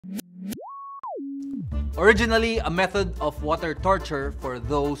Originally a method of water torture for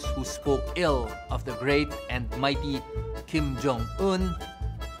those who spoke ill of the great and mighty Kim Jong-un,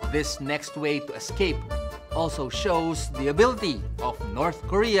 this next way to escape also shows the ability of North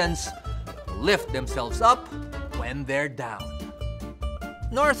Koreans to lift themselves up when they're down.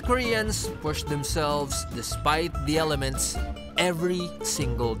 North Koreans push themselves despite the elements every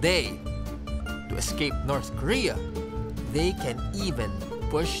single day. To escape North Korea, they can even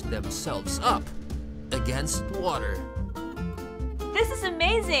push themselves up against water. This is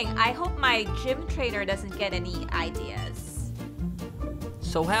amazing! I hope my gym trainer doesn't get any ideas.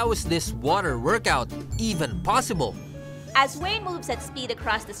 So how is this water workout even possible? As Wayne moves at speed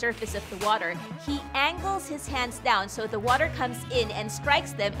across the surface of the water, he angles his hands down so the water comes in and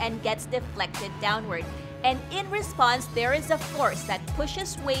strikes them and gets deflected downward. And in response, there is a force that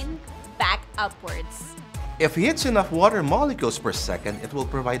pushes Wayne back upwards. If he hits enough water molecules per second, it will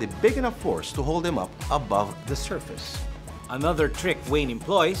provide a big enough force to hold him up above the surface. Another trick Wayne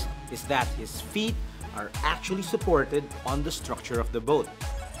employs is that his feet are actually supported on the structure of the boat.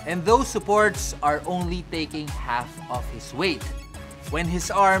 And those supports are only taking half of his weight. When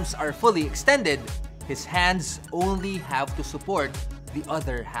his arms are fully extended, his hands only have to support the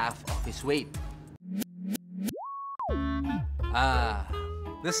other half of his weight.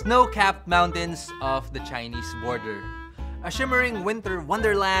 The snow-capped mountains of the Chinese border. A shimmering winter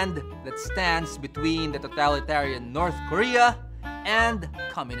wonderland that stands between the totalitarian North Korea and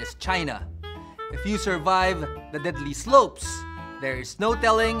communist China. If you survive the deadly slopes, there is no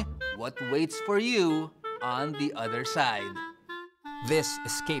telling what waits for you on the other side. This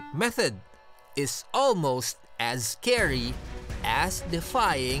escape method is almost as scary as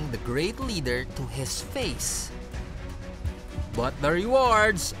defying the great leader to his face. But the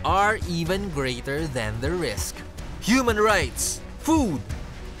rewards are even greater than the risk. Human rights, food,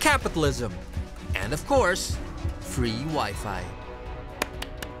 capitalism, and of course, free Wi-Fi.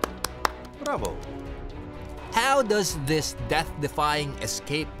 Bravo! How does this death-defying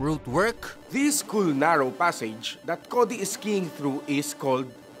escape route work? This cool narrow passage that Cody is skiing through is called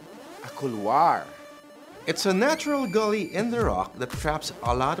a couloir. It's a natural gully in the rock that traps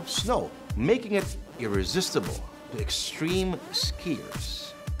a lot of snow, making it irresistible to extreme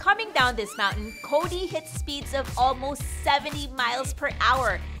skiers. Coming down this mountain, Cody hits speeds of almost 70 miles per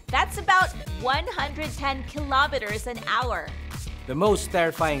hour. That's about 110 kilometers an hour. The most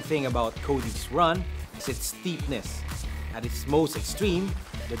terrifying thing about Cody's run is its steepness. At its most extreme,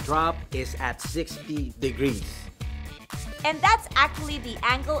 the drop is at 60 degrees. And that's actually the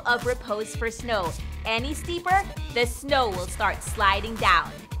angle of repose for snow. Any steeper, the snow will start sliding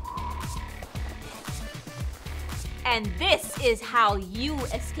down. And this is how you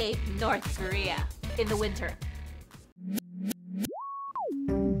escape North Korea in the winter.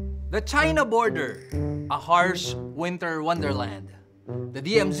 The China border, a harsh winter wonderland. The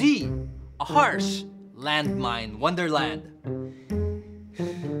DMZ, a harsh landmine wonderland.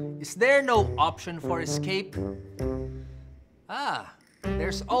 Is there no option for escape?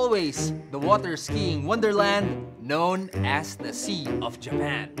 There's always the water skiing wonderland known as the Sea of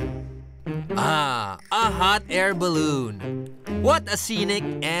Japan. A hot air balloon. What a scenic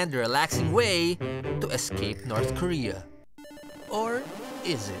and relaxing way to escape North Korea. Or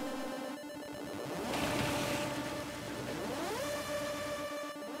is it?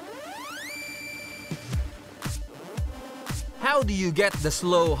 How do you get the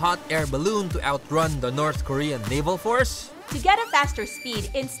slow hot air balloon to outrun the North Korean naval force? To get a faster speed,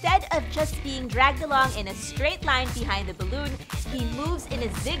 instead of just being dragged along in a straight line behind the balloon, he moves in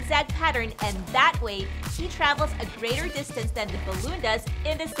a zigzag pattern, and that way, he travels a greater distance than the balloon does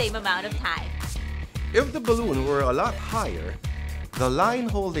in the same amount of time. If the balloon were a lot higher, the line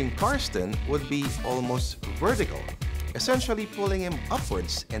holding Karsten would be almost vertical, essentially pulling him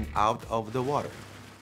upwards and out of the water.